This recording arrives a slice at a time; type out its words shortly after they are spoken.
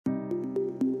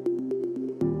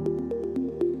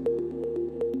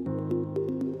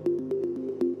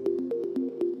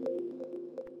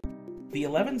The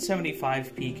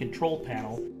 1175p control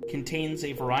panel contains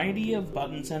a variety of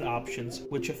buttons and options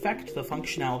which affect the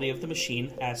functionality of the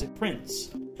machine as it prints.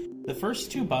 The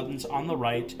first two buttons on the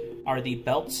right are the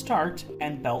Belt Start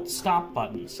and Belt Stop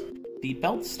buttons. The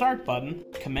Belt Start button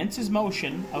commences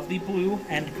motion of the blue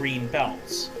and green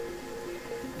belts.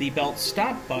 The Belt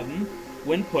Stop button,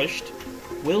 when pushed,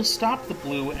 will stop the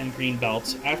blue and green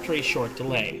belts after a short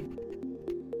delay.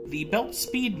 The Belt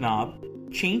Speed knob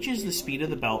changes the speed of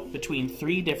the belt between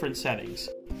three different settings.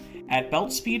 At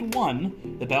belt speed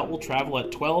 1, the belt will travel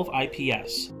at 12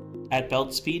 IPS. At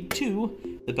belt speed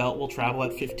 2, the belt will travel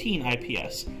at 15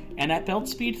 IPS. And at belt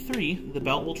speed 3, the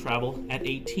belt will travel at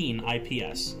 18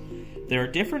 IPS. There are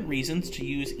different reasons to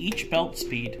use each belt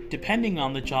speed depending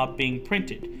on the job being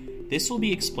printed. This will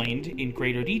be explained in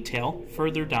greater detail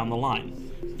further down the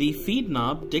line. The feed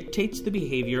knob dictates the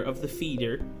behavior of the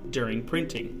feeder during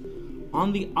printing.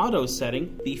 On the auto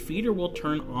setting, the feeder will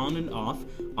turn on and off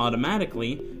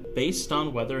automatically based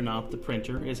on whether or not the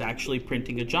printer is actually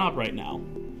printing a job right now.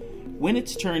 When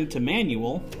it's turned to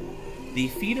manual, the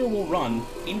feeder will run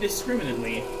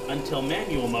indiscriminately until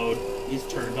manual mode is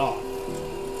turned off.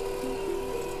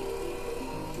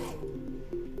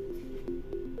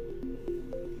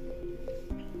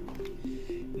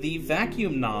 The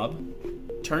vacuum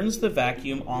knob turns the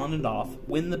vacuum on and off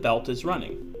when the belt is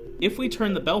running. If we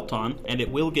turn the belt on, and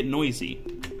it will get noisy,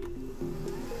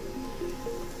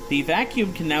 the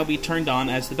vacuum can now be turned on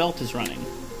as the belt is running.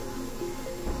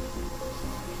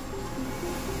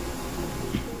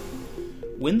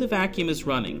 When the vacuum is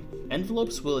running,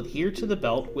 envelopes will adhere to the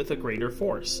belt with a greater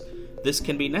force. This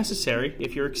can be necessary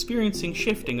if you're experiencing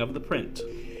shifting of the print.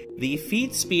 The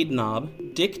feed speed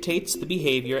knob dictates the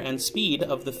behavior and speed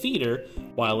of the feeder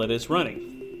while it is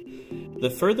running. The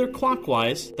further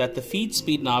clockwise that the feed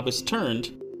speed knob is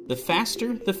turned, the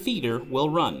faster the feeder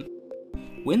will run.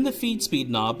 When the feed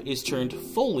speed knob is turned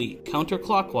fully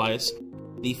counterclockwise,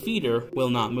 the feeder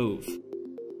will not move.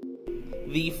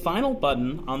 The final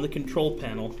button on the control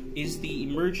panel is the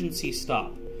emergency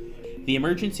stop. The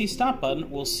emergency stop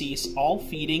button will cease all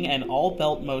feeding and all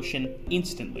belt motion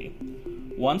instantly.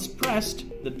 Once pressed,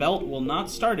 the belt will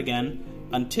not start again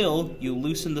until you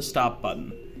loosen the stop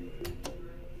button.